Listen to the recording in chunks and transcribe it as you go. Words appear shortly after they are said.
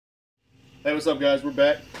Hey, what's up, guys? We're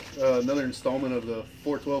back. Another installment of the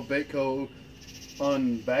 412BaitCo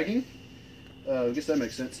unbagging. I guess that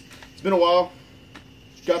makes sense. It's been a while.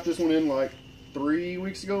 Got this one in like 3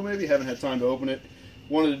 weeks ago, maybe. Haven't had time to open it.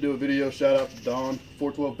 Wanted to do a video. Shout out to Don,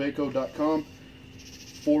 412BaitCo.com.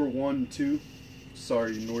 412.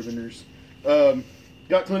 Sorry, Northerners.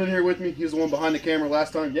 Got Clendon here with me. He was the one behind the camera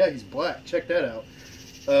last time. Yeah, he's black. Check that out.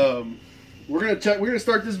 We're gonna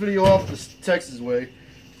start this video off the Texas way.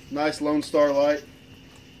 Nice Lone Star light.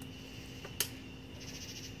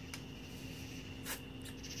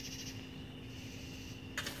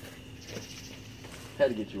 Had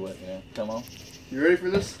to get you wet, man. Come on. You ready for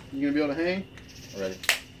this? You gonna be able to hang? Ready.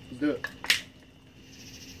 Let's do it.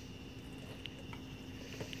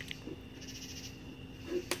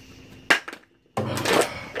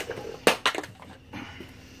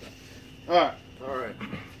 Alright. Alright.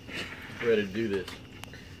 Ready to do this.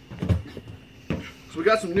 So we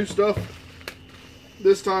got some new stuff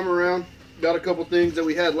this time around. Got a couple things that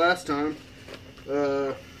we had last time.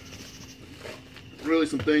 Really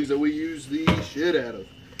some things that we use the shit out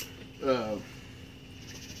of.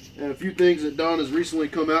 And a few things that Don has recently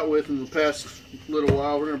come out with in the past little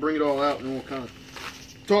while. We're going to bring it all out and we'll kind of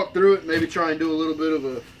talk through it. Maybe try and do a little bit of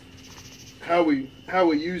a how we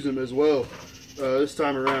use them as well this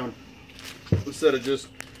time around, instead of just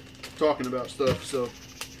talking about stuff. So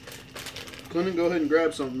Clendon, go ahead and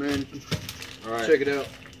grab something, man. All right. Check it out.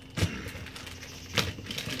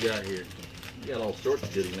 What you got here? You got all sorts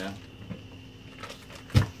of goodies now.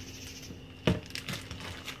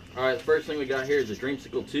 All right, the first thing we got here is the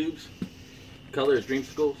Dreamsicle tubes. Color is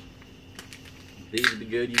Dreamsicles. These would be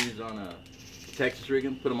good used on a Texas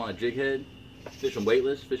rigging. Put them on a jig head. Fish them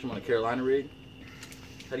weightless. Fish them on a Carolina rig.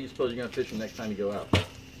 How do you suppose you're gonna fish them next time you go out?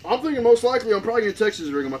 I'm thinking most likely I'm probably gonna Texas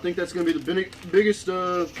rig them. I think that's gonna be the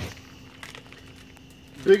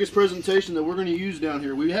biggest presentation that we're going to use down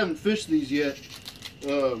here. We haven't fished these yet,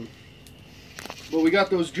 but we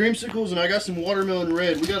got those Dreamsicles and I got some watermelon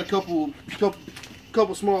red. We got a couple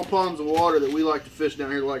small ponds of water that we like to fish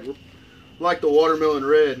down here, like the watermelon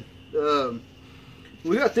red.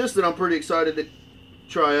 We got this that I'm pretty excited to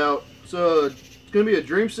try out. It's going to be a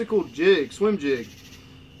Dreamsicle jig, SwimJig.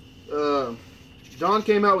 Don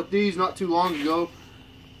came out with these not too long ago.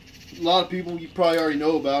 A lot of people, you probably already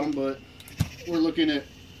know about them, but we're looking at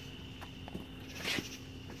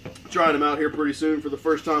trying them out here pretty soon for the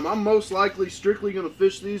first time. I'm most likely strictly going to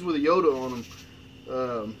fish these with a Yoda on them.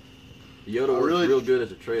 The Yoda works real good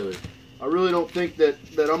as a trailer. I really don't think that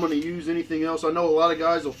I'm going to use anything else. I know a lot of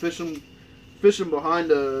guys will fish them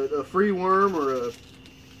behind a free worm or a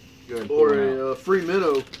free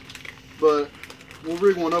minnow, but we'll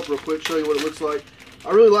rig one up real quick, show you what it looks like.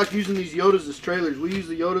 I really like using these Yodas as trailers. We use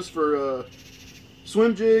the Yodas for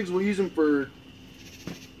swim jigs. We use them for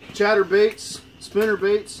chatter baits, spinner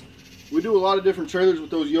baits. We do a lot of different trailers with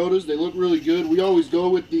those Yodas. They look really good. We always go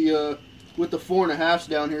with the 4.5s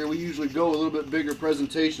down here. We usually go a little bit bigger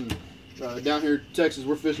presentation. Down here in Texas,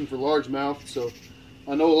 we're fishing for largemouth, so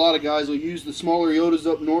I know a lot of guys will use the smaller Yodas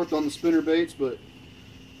up north on the spinner baits, but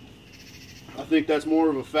I think that's more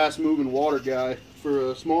of a fast-moving water guy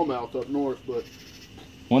for a smallmouth up north. But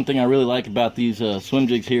one thing I really like about these swim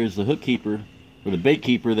jigs here is the hook keeper, or the bait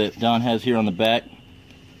keeper that Don has here on the back.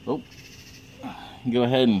 Oh, you go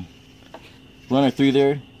ahead and run her through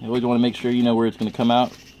there. You always want to make sure you know where it's going to come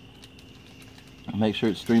out. Make sure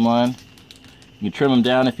it's streamlined. You can trim them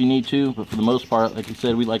down if you need to, but for the most part, like I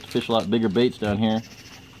said, we like to fish a lot bigger baits down here.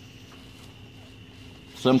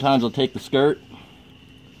 Sometimes I'll take the skirt.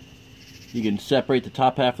 You can separate the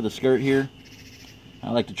top half of the skirt here.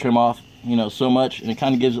 I like to trim off, you know, so much, and it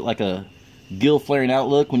kind of gives it like a gill flaring out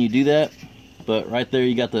look when you do that. But right there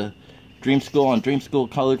you got the Dreamsicle on Dreamsicle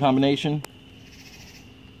color combination.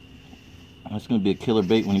 That's going to be a killer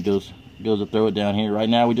bait when he goes to throw it down here. Right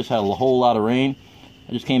now we just had a whole lot of rain.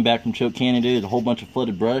 I just came back from Choke Canyon today. There's a whole bunch of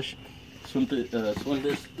flooded brush. Swim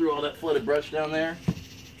this through all that flooded brush down there.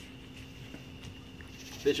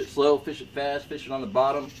 Fish it slow, fish it fast, fish it on the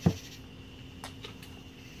bottom.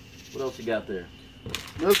 What else you got there?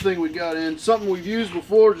 another thing we got in, something we've used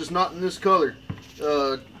before, just not in this color.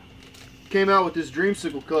 Came out with this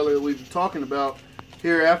Dreamsicle color that we've been talking about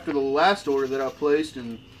here after the last order that I placed,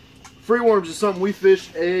 and freeworms is something we fish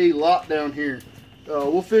a lot down here.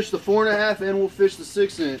 We'll fish the 4.5 and we'll fish the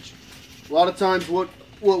 6-inch. A lot of times what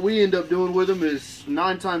we end up doing with them is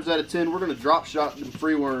 9 times out of 10 we're going to drop shot them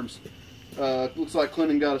freeworms. Looks like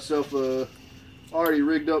Clendon got himself a already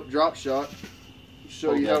rigged up drop shot.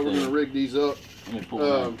 Show you how we're going to rig these up.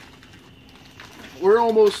 We're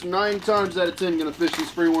almost 9 times out of 10 going to fish these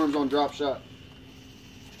freeworms on drop shot.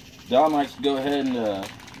 Don likes to go ahead and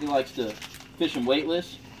he likes to fish them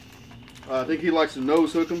weightless? I think he likes to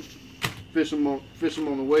nose hook them, fish them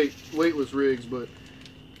on the weightless rigs, but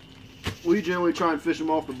we generally try and fish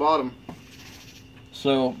them off the bottom.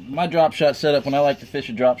 So my drop shot setup, when I like to fish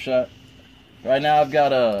a drop shot, right now I've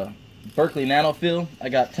got a Berkeley Nanofill. I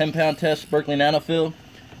got 10-pound test Berkeley Nanofill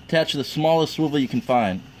attached to the smallest swivel you can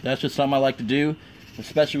find. That's just something I like to do,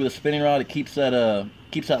 especially with a spinning rod. It keeps that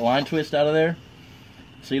line twist out of there,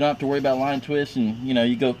 so you don't have to worry about line twist. And you know,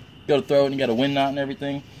 you go to throw it and you got a wind knot and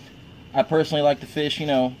everything. I personally like to fish, you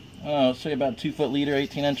know, I don't know, say about 2-foot leader,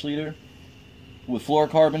 18-inch leader with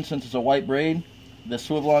fluorocarbon, since it's a white braid. The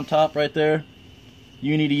swivel on top right there,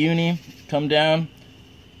 uni to uni, come down.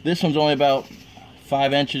 This one's only about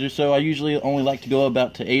 5 inches or so. I usually only like to go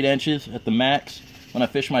about to 8 inches at the max when I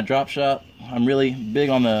fish my drop shot. I'm really big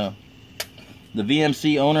on the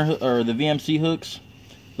VMC or the VMC hooks,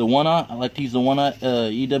 the 1/0. I like to use the 1/0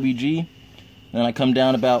 EWG. Then I come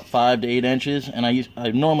down about 5 to 8 inches, and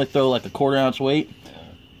I normally throw like a 1/4 ounce weight.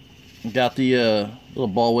 Got the little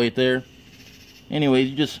ball weight there. Anyways,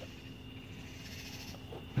 you just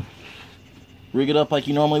rig it up like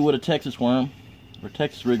you normally would a Texas worm or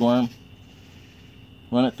Texas rig worm.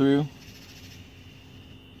 Run it through.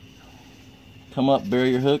 Come up,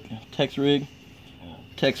 bury your hook, Tex rig,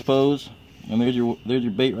 Tex pose, and there's your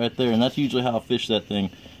bait right there. And that's usually how I fish that thing.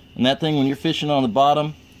 And that thing, when you're fishing on the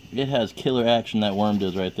bottom, it has killer action, that worm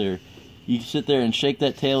does right there. You can sit there and shake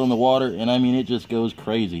that tail in the water, and I mean, it just goes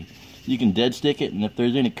crazy. You can dead stick it, and if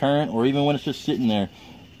there's any current, or even when it's just sitting there,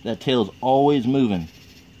 that tail is always moving.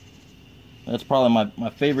 That's probably my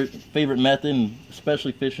favorite method, and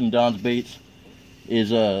especially fishing Don's baits, is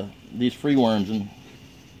these free worms. And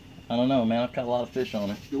I don't know, man, I've caught a lot of fish on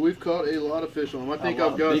it. We've caught a lot of fish on them. I think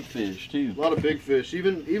I've got big fish too. A lot of big fish,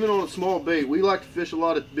 even on a small bait. We like to fish a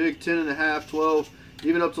lot of big 10.5, 12,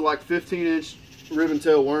 even up to like 15-inch ribbon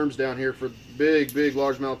tail worms down here for big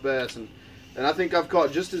largemouth bass. And I think I've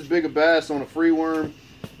caught just as big a bass on a free worm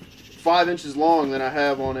 5 inches long than I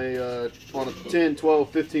have on a 10,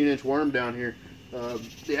 12, 15-inch worm down here.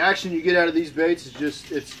 The action you get out of these baits is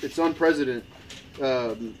just it's unprecedented.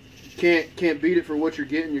 Can't beat it for what you're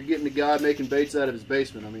getting. You're getting a guy making baits out of his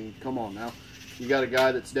basement. I mean, come on now. You got a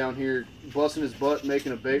guy that's down here busting his butt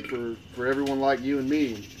making a bait for everyone like you and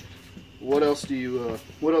me. And what else do you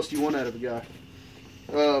want out of a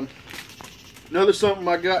guy? Another something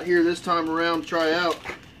I got here this time around to try out.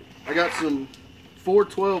 I got some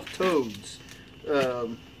 412 toads.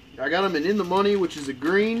 I got them in the money, which is a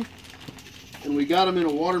green, and we got them in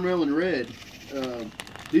a watermelon red.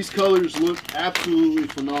 These colors look absolutely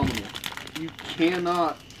phenomenal. You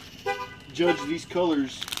cannot judge these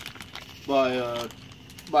colors by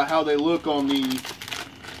how they look on the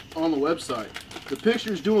website. The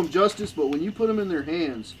pictures do them justice, but when you put them in their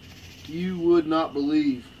hands, you would not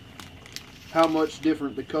believe how much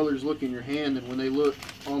different the colors look in your hand than when they look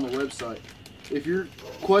on the website. If you're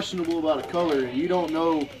questionable about a color and you don't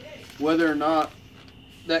know whether or not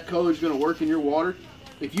that color is going to work in your water,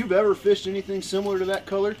 if you've ever fished anything similar to that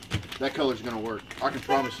color's going to work. I can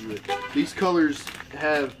promise you it. These colors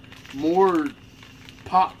have more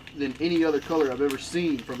pop than any other color I've ever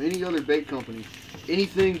seen from any other bait company.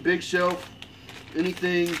 Anything Big Shelf,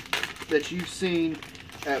 anything that you've seen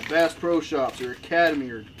at Bass Pro Shops or Academy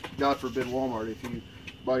or, God forbid, Walmart, if you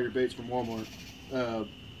buy your baits from Walmart.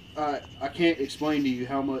 I can't explain to you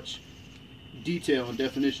how much detail and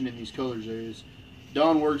definition in these colors there is.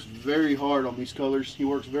 Don works very hard on these colors. He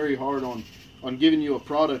works very hard on giving you a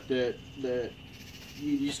product that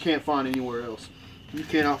you just can't find anywhere else. You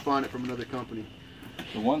cannot find it from another company.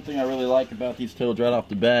 The one thing I really like about these toads right off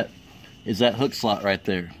the bat is that hook slot right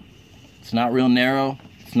there. It's not real narrow.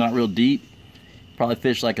 It's not real deep. Probably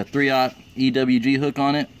fish like a 3/0 EWG hook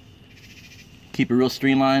on it. Keep it real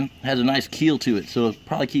streamlined. Has a nice keel to it, so it'll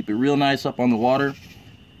probably keep it real nice up on the water.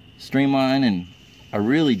 Streamlined, and I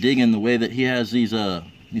really dig in the way that he has these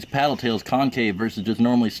paddle tails concave versus just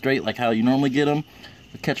normally straight like how you normally get them.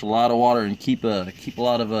 They catch a lot of water and keep a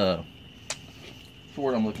lot of what's the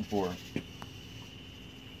word I'm looking for?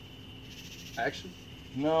 Action?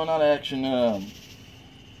 No, not action.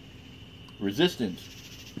 Resistance.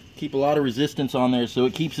 Keep a lot of resistance on there, so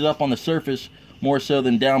it keeps it up on the surface more so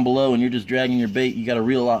than down below. And you're just dragging your bait, you got to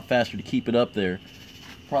reel a lot faster to keep it up there.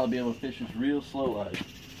 Probably be able to fish this real slow like.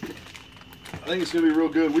 I think it's gonna be real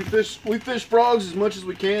good. We fish frogs as much as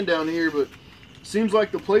we can down here, but it seems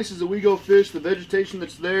like the places that we go fish, the vegetation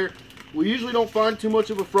that's there, we usually don't find too much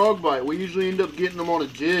of a frog bite. We usually end up getting them on a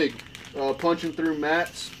jig, punching through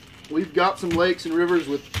mats. We've got some lakes and rivers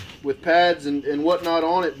with pads and whatnot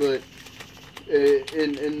on it, but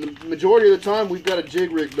And the majority of the time, we've got a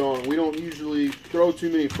jig rigged on. We don't usually throw too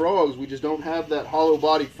many frogs. We just don't have that hollow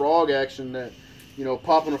body frog action that, you know,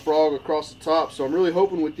 popping a frog across the top. So I'm really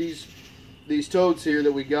hoping with these toads here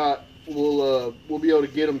that we got, we'll be able to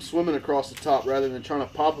get them swimming across the top rather than trying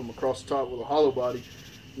to pop them across the top with a hollow body,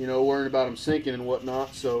 you know, worrying about them sinking and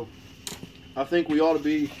whatnot. So I think we ought to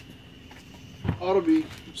be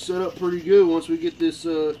set up pretty good once we get this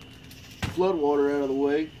flood water out of the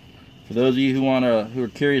way. For those of you who are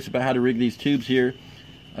curious about how to rig these tubes here,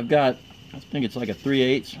 I've got, I think it's like a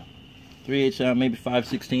 3/8 out, maybe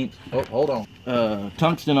 5/16. Oh, hold on.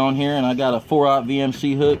 Tungsten on here, and I got a 4/0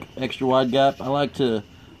 VMC hook, extra wide gap. I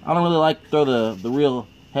don't really like to throw the real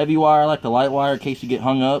heavy wire. I like the light wire in case you get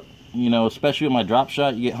hung up. You know, especially with my drop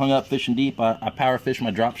shot, you get hung up fishing deep. I power fish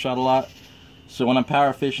my drop shot a lot. So when I'm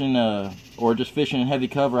power fishing or just fishing in heavy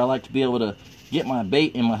cover, I like to be able to get my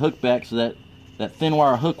bait and my hook back so that thin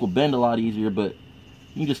wire hook will bend a lot easier. But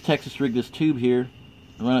you can just Texas rig this tube here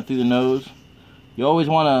and run it through the nose. You always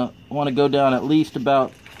want to go down at least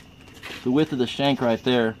about the width of the shank right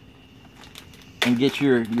there and get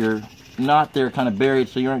your knot there kind of buried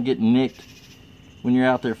so you aren't getting nicked when you're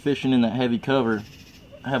out there fishing in that heavy cover.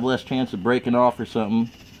 Have less chance of breaking off or something,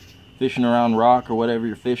 fishing around rock or whatever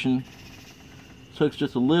you're fishing. This hook's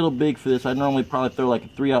just a little big for this. I normally probably throw like a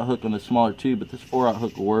 3/0 hook on the smaller tube, but this 4/0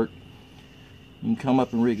 hook will work. You can come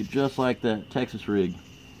up and rig it just like that Texas rig.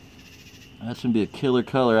 That's gonna be a killer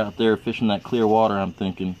color out there fishing that clear water, I'm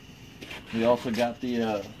thinking. We also got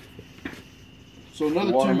the so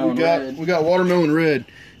another tube we got watermelon red.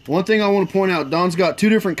 One thing I want to point out, Don's got two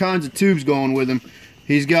different kinds of tubes going with him.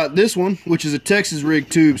 He's got this one, which is a Texas rig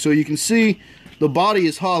tube, so you can see the body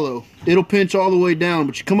is hollow. It'll pinch all the way down,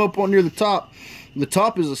 but you come up on near the top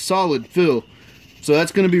is a solid fill. So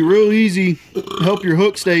that's going to be real easy, help your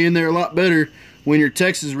hook stay in there a lot better when you're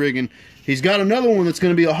Texas rigging. He's got another one that's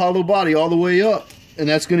going to be a hollow body all the way up, and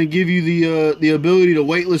that's going to give you the ability to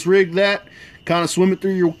weightless rig that, kind of swim it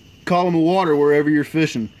through your column of water wherever you're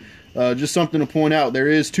fishing. Just something to point out. There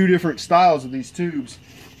is two different styles of these tubes.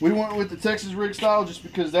 We went with the Texas rig style just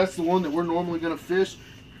because that's the one that we're normally going to fish.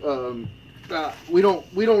 We don't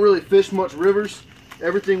really fish much rivers.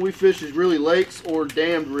 Everything we fish is really lakes or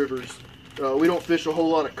dammed rivers. We don't fish a whole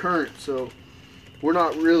lot of current, so we're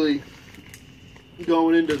not really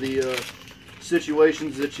going into the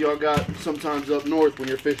situations that y'all got sometimes up north when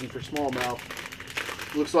you're fishing for smallmouth.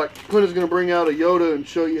 Looks like Clendon's going to bring out a Yoda and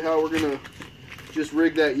show you how we're going to just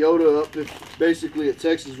rig that Yoda up. It's basically a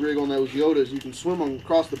Texas rig on those Yodas. You can swim them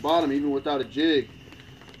across the bottom even without a jig.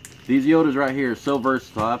 These Yodas right here are so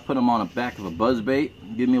versatile. I put them on the back of a buzz bait,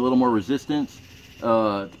 give me a little more resistance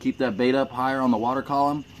to keep that bait up higher on the water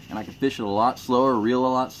column, and I can fish it a lot slower, reel a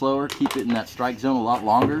lot slower, keep it in that strike zone a lot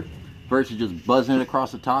longer versus just buzzing it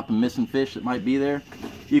across the top and missing fish that might be there.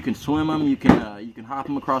 You can swim them, you can hop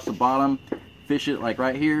them across the bottom, fish it like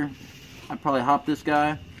right here. I'd probably hop this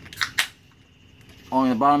guy along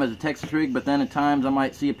the bottom as a Texas rig, but then at times I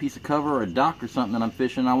might see a piece of cover or a dock or something that I'm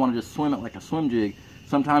fishing and I want to just swim it like a swim jig.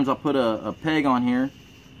 Sometimes I'll put a peg on here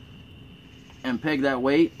and peg that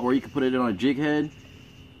weight, or you can put it on a jig head.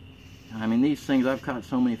 I mean, these things, I've caught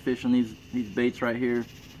so many fish on these baits right here.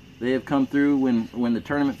 They have come through when the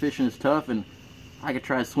tournament fishing is tough, and I could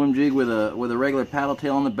try a swim jig with a regular paddle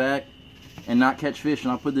tail on the back and not catch fish,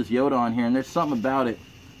 and I'll put this Yoda on here, and there's something about it,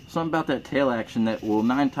 something about that tail action that will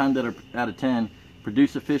 9 times out of 10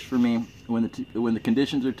 produce a fish for me when the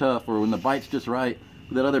conditions are tough or when the bite's just right,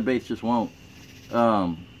 but that other baits just won't.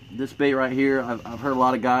 This bait right here, I've heard a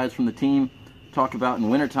lot of guys from the team talk about in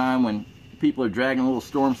wintertime when people are dragging little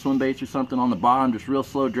storm swim baits or something on the bottom, just real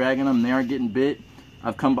slow dragging them, and they aren't getting bit.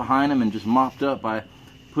 I've come behind them and just mopped up by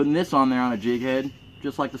putting this on there on a jig head,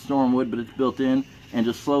 just like the storm would, but it's built in, and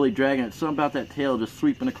just slowly dragging it. Something about that tail just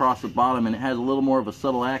sweeping across the bottom, and it has a little more of a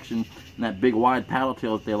subtle action than that big wide paddle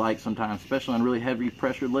tail that they like sometimes, especially on really heavy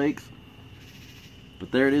pressured lakes. But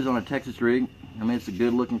there it is on a Texas rig. I mean, it's a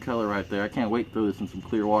good looking color right there. I can't wait to throw this in some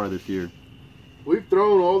clear water this year. We've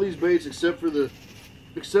thrown all these baits except for the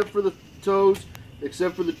toes,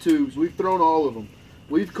 except for the tubes. We've thrown all of them.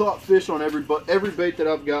 We've caught fish on every bait that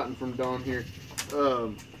I've gotten from Don here.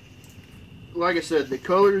 Like I said, the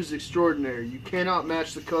color is extraordinary. You cannot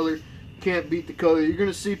match the color, can't beat the color. You're going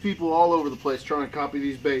to see people all over the place trying to copy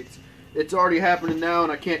these baits. It's already happening now,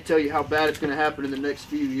 and I can't tell you how bad it's going to happen in the next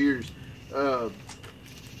few years.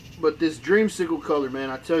 But this Dreamsicle color, man,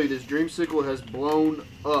 I tell you, this Dreamsicle has blown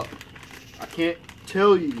up. I can't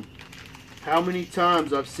tell you how many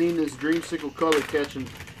times I've seen this Dreamsicle color catching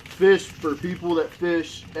fish for people that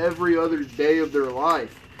fish every other day of their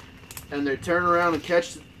life. And they turn around and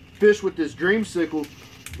catch fish with this Dreamsicle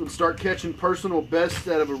and start catching personal bests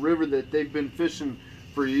out of a river that they've been fishing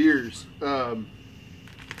for years. Like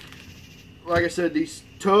I said, these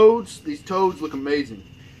toads look amazing.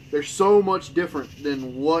 They're so much different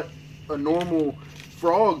than what a normal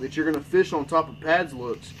frog that you're going to fish on top of pads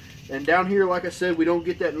looks. And down here, like I said, we don't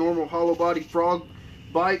get that normal hollow body frog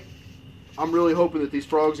bite. I'm really hoping that these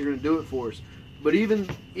frogs are going to do it for us. But even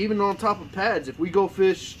on top of pads, if we go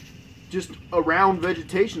fish just around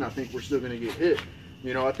vegetation, I think we're still going to get hit.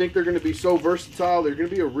 You know, I think they're going to be so versatile. They're going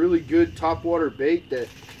to be a really good topwater bait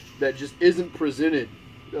that just isn't presented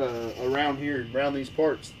around here, around these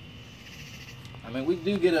parts. I mean, we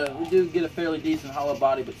do get a fairly decent hollow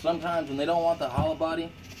body, but sometimes when they don't want the hollow body,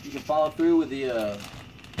 you can follow through with the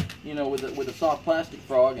you know, with a soft plastic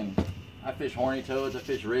frog. And I fish horny toads, I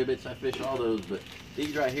fish rivets, I fish all those, but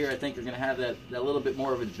these right here I think are going to have that little bit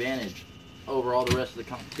more of advantage over all the rest of the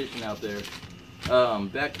competition out there.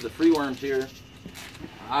 Back to the free worms here.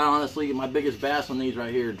 I honestly get my biggest bass on these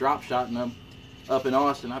right here, drop shotting them up in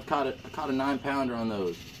Austin. I've caught a 9-pounder on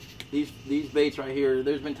those. These baits right here,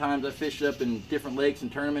 there's been times I've fished up in different lakes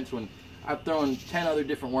and tournaments when I've thrown 10 other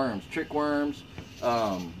different worms, trick worms,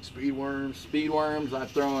 speed worms,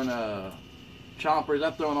 I've thrown chompers,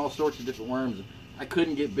 I've thrown all sorts of different worms. I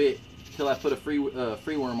couldn't get bit until I put a free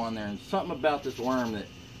worm on there, and something about this worm that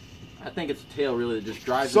I think it's a tail really that just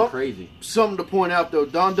drives me crazy. Something to point out though,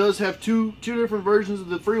 Don does have two different versions of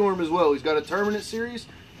the free worm as well. He's got a tournament series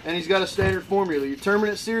and he's got a standard formula. Your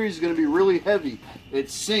tournament series is going to be really heavy. It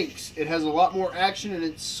sinks. It has a lot more action and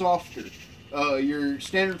it's softer. Your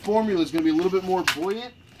standard formula is going to be a little bit more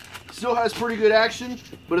buoyant. Still has pretty good action,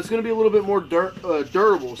 but it's going to be a little bit more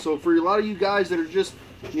durable. So for a lot of you guys that are just,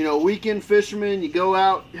 you know, weekend fishermen, you go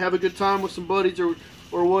out, have a good time with some buddies or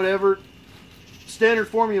whatever, standard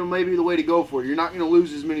formula may be the way to go for it. You're not going to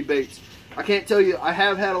lose as many baits. I can't tell you, I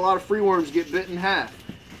have had a lot of free worms get bit in half.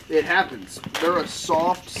 It happens. They're a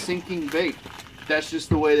soft, sinking bait. That's just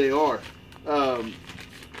the way they are.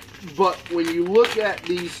 But when you look at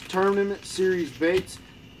these tournament series baits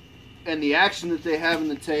and the action that they have in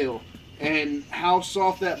the tail and how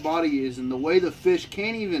soft that body is and the way the fish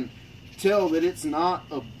can't even tell that it's not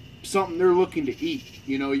something they're looking to eat.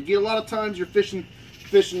 You know, you get a lot of times you're fishing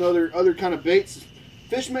other kind of baits.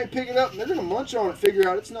 Fish may pick it up and they're going to munch on it, figure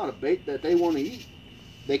out it's not a bait that they want to eat.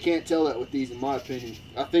 They can't tell that with these, in my opinion.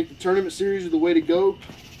 I think the tournament series is the way to go.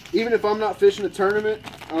 Even if I'm not fishing a tournament,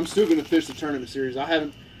 I'm still going to fish the tournament series.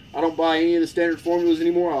 I don't buy any of the standard formulas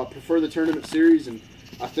anymore. I prefer the tournament series, and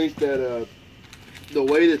I think that the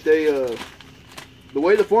way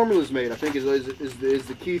the formula is made, I think is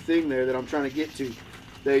the key thing there that I'm trying to get to.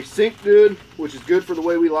 They sink good, which is good for the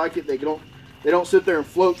way we like it. They don't sit there and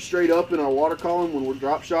float straight up in our water column when we're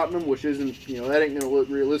drop shotting them, which isn't, you know, that ain't going to look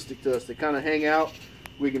realistic to us. They kind of hang out.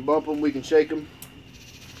 We can bump them, we can shake them.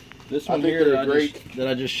 This one here that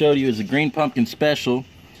I just showed you is a green pumpkin special.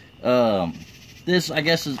 This, I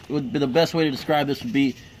guess, would be the best way to describe this would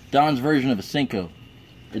be Don's version of a Cinco.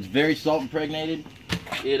 It's very salt impregnated.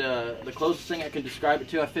 The closest thing I can describe it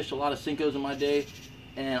to, I fished a lot of Cincos in my day,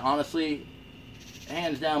 and honestly,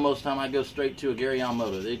 hands down, most of the time I go straight to a Gary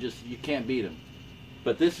Yamamoto. You can't beat them.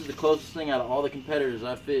 But this is the closest thing out of all the competitors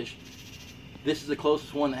I've fished. This is the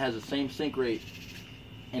closest one that has the same sink rate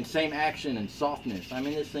and same action and softness. I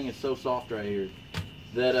mean, this thing is so soft right here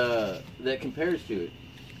that compares to it.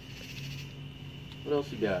 What else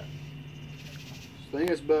you got? I think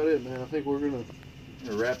that's about it, man. I think we're gonna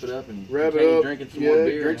wrap it up and drinking some more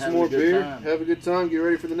beer. Drink some more beer. Have a good time. Get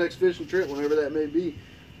ready for the next fishing trip, whenever that may be.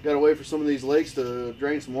 Got to wait for some of these lakes to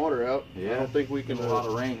drain some water out. Yeah, I don't think we can. There's a lot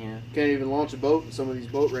of rain here. Can't even launch a boat in some of these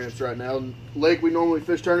boat ramps right now. The lake we normally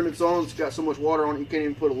fish tournaments on, it's got so much water on it you can't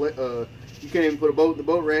even put a boat in the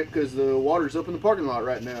boat ramp because the water's up in the parking lot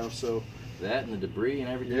right now. So that and the debris and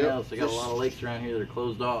everything else. They got a lot of lakes around here that are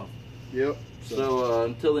closed off. Yep. So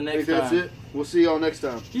until the next time. That's it. We'll see y'all next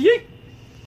time. Yeet.